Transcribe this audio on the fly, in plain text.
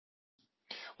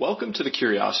Welcome to the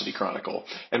Curiosity Chronicle,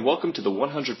 and welcome to the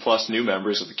 100 plus new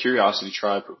members of the Curiosity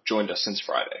Tribe who have joined us since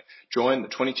Friday. Join the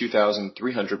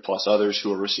 22,300 plus others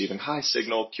who are receiving high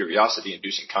signal,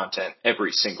 curiosity-inducing content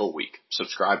every single week.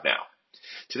 Subscribe now.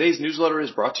 Today's newsletter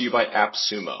is brought to you by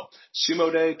AppSumo.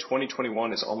 Sumo Day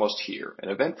 2021 is almost here, an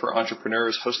event for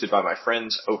entrepreneurs hosted by my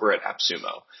friends over at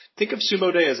AppSumo. Think of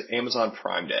Sumo Day as Amazon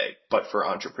Prime Day, but for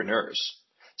entrepreneurs.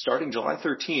 Starting July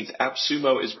 13th,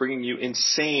 AppSumo is bringing you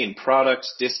insane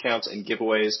products, discounts, and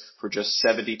giveaways for just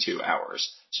 72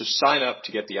 hours. So sign up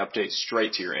to get the updates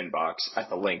straight to your inbox at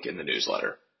the link in the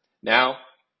newsletter. Now,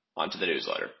 on to the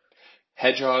newsletter.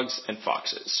 Hedgehogs and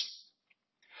Foxes.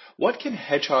 What can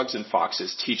hedgehogs and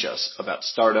foxes teach us about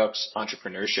startups,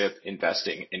 entrepreneurship,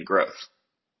 investing, and growth?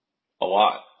 A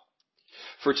lot.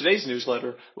 For today's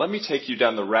newsletter, let me take you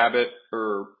down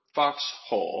the fox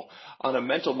hole on a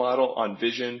mental model on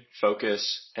vision,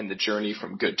 focus, and the journey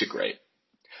from good to great.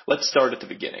 Let's start at the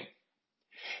beginning.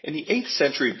 In the 8th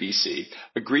century BC,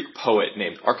 a Greek poet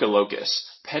named Archilochus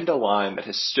penned a line that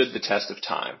has stood the test of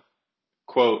time.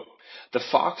 Quote, "The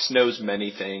fox knows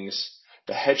many things,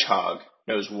 the hedgehog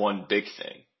knows one big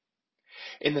thing."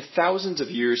 In the thousands of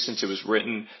years since it was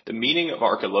written, the meaning of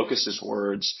Archilochus'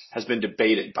 words has been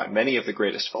debated by many of the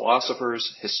greatest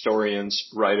philosophers, historians,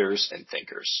 writers, and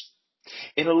thinkers.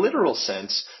 In a literal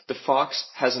sense, the fox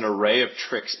has an array of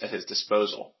tricks at his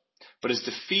disposal, but is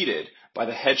defeated by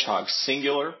the hedgehog's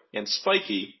singular and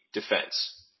spiky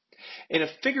defense. In a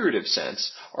figurative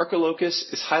sense,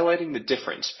 Archilochus is highlighting the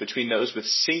difference between those with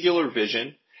singular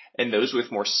vision and those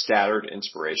with more scattered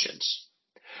inspirations.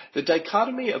 The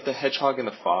dichotomy of the hedgehog and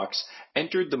the fox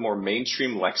entered the more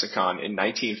mainstream lexicon in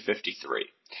 1953,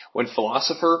 when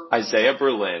philosopher Isaiah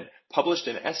Berlin published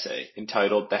an essay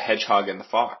entitled The Hedgehog and the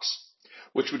Fox,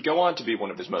 which would go on to be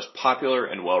one of his most popular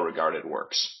and well-regarded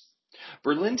works.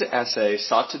 Berlin's essay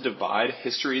sought to divide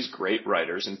history's great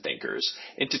writers and thinkers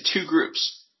into two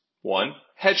groups. One,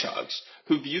 hedgehogs,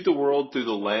 who viewed the world through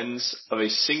the lens of a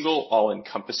single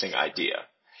all-encompassing idea,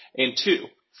 and two,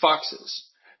 foxes,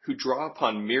 who draw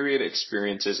upon myriad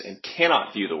experiences and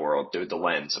cannot view the world through the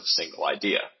lens of a single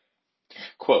idea.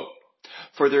 Quote,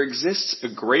 "For there exists a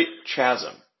great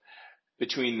chasm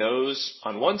between those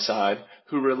on one side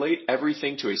who relate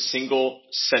everything to a single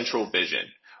central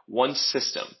vision, one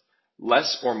system,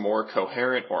 less or more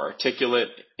coherent or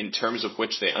articulate in terms of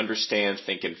which they understand,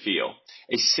 think, and feel,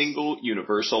 a single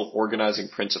universal organizing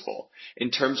principle,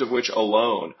 in terms of which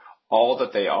alone all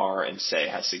that they are and say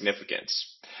has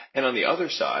significance. And on the other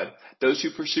side, those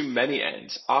who pursue many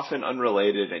ends, often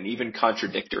unrelated and even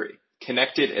contradictory,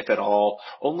 connected, if at all,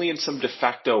 only in some de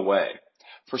facto way,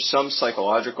 for some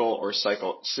psychological or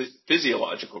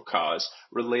physiological cause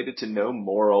related to no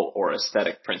moral or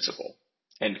aesthetic principle."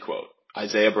 End quote.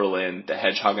 Isaiah Berlin, The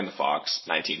Hedgehog and the Fox,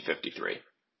 1953.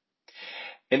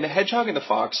 In The Hedgehog and the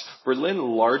Fox, Berlin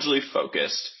largely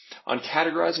focused on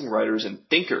categorizing writers and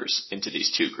thinkers into these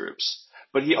two groups,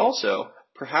 but he also,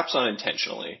 perhaps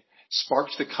unintentionally,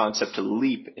 sparked the concept to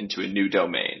leap into a new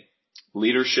domain,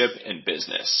 leadership and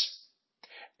business.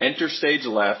 Enter stage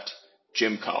left,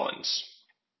 Jim Collins.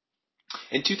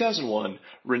 In 2001,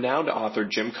 renowned author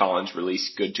Jim Collins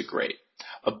released Good to Great,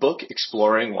 a book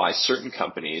exploring why certain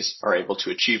companies are able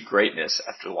to achieve greatness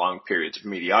after long periods of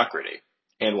mediocrity,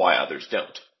 and why others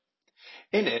don't.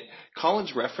 In it,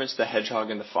 Collins referenced the hedgehog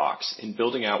and the fox in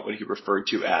building out what he referred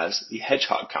to as the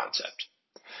hedgehog concept.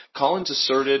 Collins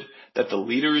asserted that the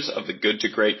leaders of the good to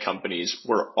great companies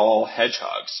were all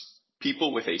hedgehogs,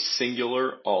 people with a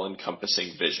singular,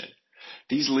 all-encompassing vision.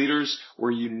 These leaders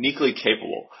were uniquely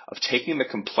capable of taking the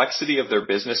complexity of their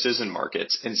businesses and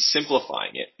markets and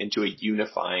simplifying it into a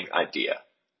unifying idea.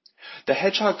 The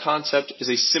hedgehog concept is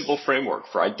a simple framework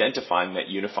for identifying that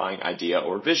unifying idea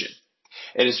or vision.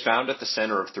 It is found at the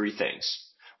center of three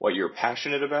things: what you're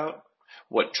passionate about,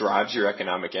 what drives your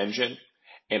economic engine,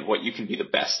 and what you can be the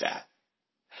best at.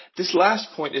 This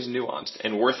last point is nuanced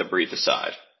and worth a brief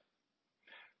aside.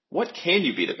 What can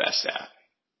you be the best at?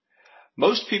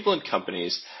 Most people and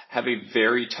companies have a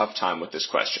very tough time with this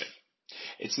question.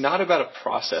 It's not about a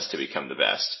process to become the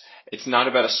best. It's not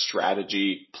about a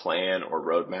strategy, plan, or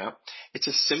roadmap. It's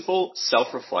a simple,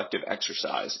 self-reflective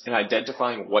exercise in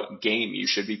identifying what game you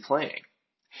should be playing.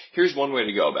 Here's one way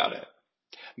to go about it.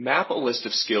 Map a list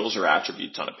of skills or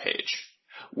attributes on a page.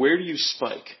 Where do you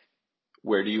spike?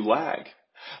 Where do you lag?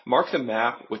 Mark the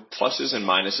map with pluses and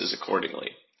minuses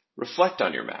accordingly. Reflect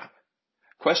on your map.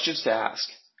 Questions to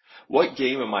ask. What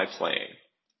game am I playing?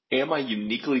 Am I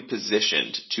uniquely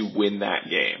positioned to win that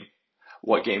game?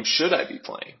 What game should I be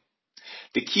playing?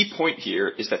 The key point here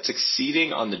is that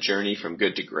succeeding on the journey from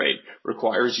good to great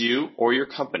requires you or your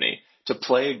company to to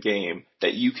play a game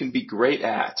that you can be great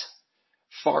at.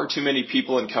 Far too many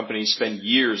people and companies spend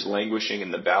years languishing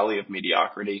in the valley of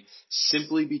mediocrity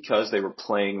simply because they were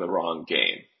playing the wrong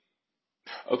game.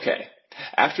 Okay,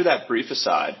 after that brief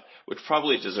aside, which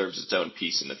probably deserves its own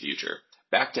piece in the future,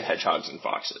 back to hedgehogs and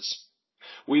foxes.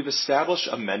 We've established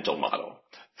a mental model.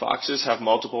 Foxes have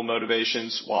multiple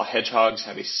motivations, while hedgehogs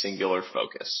have a singular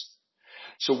focus.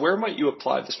 So where might you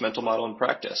apply this mental model in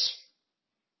practice?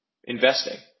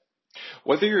 Investing.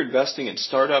 Whether you're investing in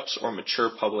startups or mature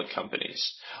public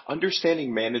companies,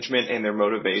 understanding management and their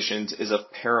motivations is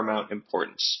of paramount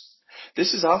importance.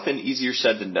 This is often easier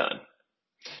said than done.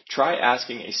 Try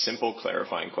asking a simple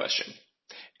clarifying question.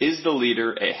 Is the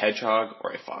leader a hedgehog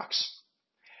or a fox?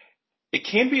 It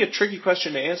can be a tricky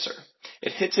question to answer.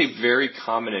 It hits a very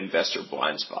common investor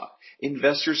blind spot.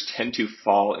 Investors tend to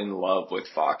fall in love with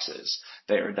foxes.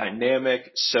 They are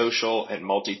dynamic, social, and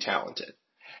multi-talented.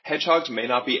 Hedgehogs may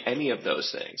not be any of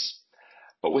those things,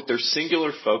 but with their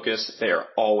singular focus, they are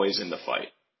always in the fight.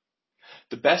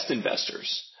 The best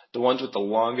investors, the ones with the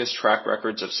longest track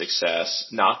records of success,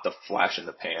 not the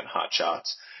flash-in-the-pan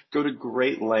hotshots, go to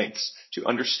great lengths to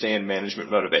understand management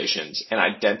motivations and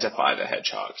identify the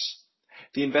hedgehogs.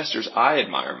 The investors I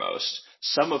admire most,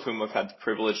 some of whom I've had the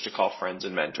privilege to call friends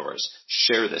and mentors,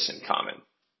 share this in common.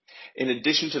 In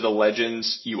addition to the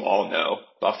legends you all know,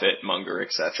 Buffett, Munger,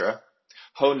 etc.,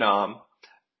 Ho Nam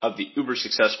of the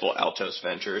uber-successful Altos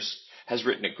Ventures has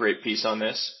written a great piece on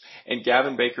this, and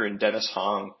Gavin Baker and Dennis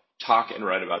Hong talk and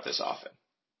write about this often.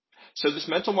 So this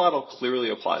mental model clearly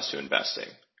applies to investing.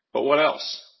 But what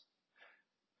else?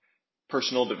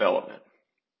 Personal development.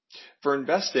 For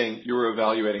investing, you are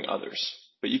evaluating others,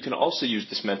 but you can also use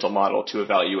this mental model to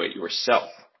evaluate yourself.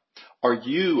 Are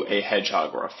you a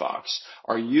hedgehog or a fox?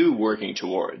 Are you working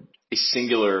toward a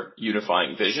singular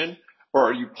unifying vision, or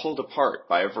are you pulled apart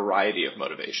by a variety of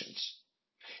motivations?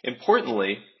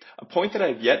 Importantly, a point that I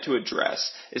have yet to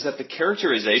address is that the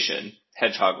characterization,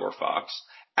 hedgehog or fox,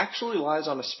 actually lies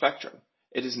on a spectrum.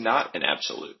 It is not an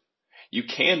absolute. You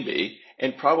can be,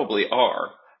 and probably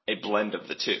are, a blend of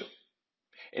the two.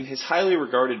 In his highly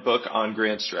regarded book On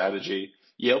Grand Strategy,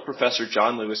 Yale professor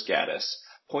John Lewis Gaddis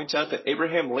points out that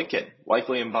Abraham Lincoln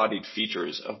likely embodied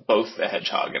features of both the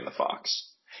hedgehog and the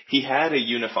fox. He had a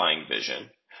unifying vision,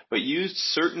 but used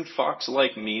certain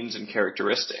fox-like means and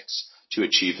characteristics to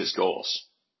achieve his goals.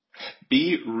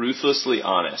 Be ruthlessly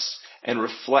honest and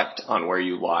reflect on where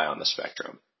you lie on the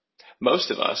spectrum. Most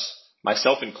of us,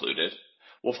 myself included,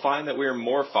 will find that we are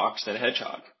more fox than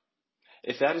hedgehog.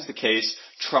 If that is the case,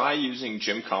 try using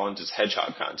Jim Collins'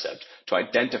 hedgehog concept to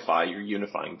identify your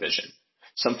unifying vision,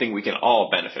 something we can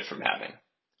all benefit from having.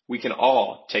 We can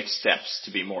all take steps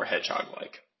to be more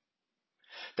hedgehog-like.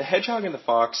 The hedgehog and the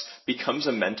fox becomes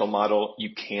a mental model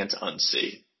you can't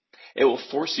unsee. It will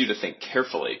force you to think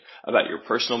carefully about your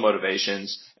personal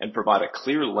motivations and provide a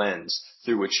clear lens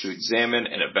through which to examine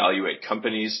and evaluate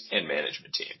companies and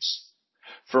management teams.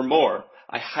 For more,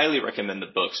 I highly recommend the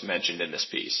books mentioned in this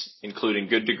piece, including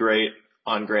Good to Great,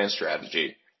 On Grand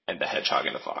Strategy, and The Hedgehog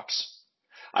and the Fox.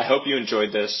 I hope you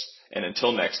enjoyed this, and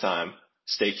until next time,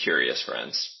 stay curious,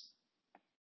 friends.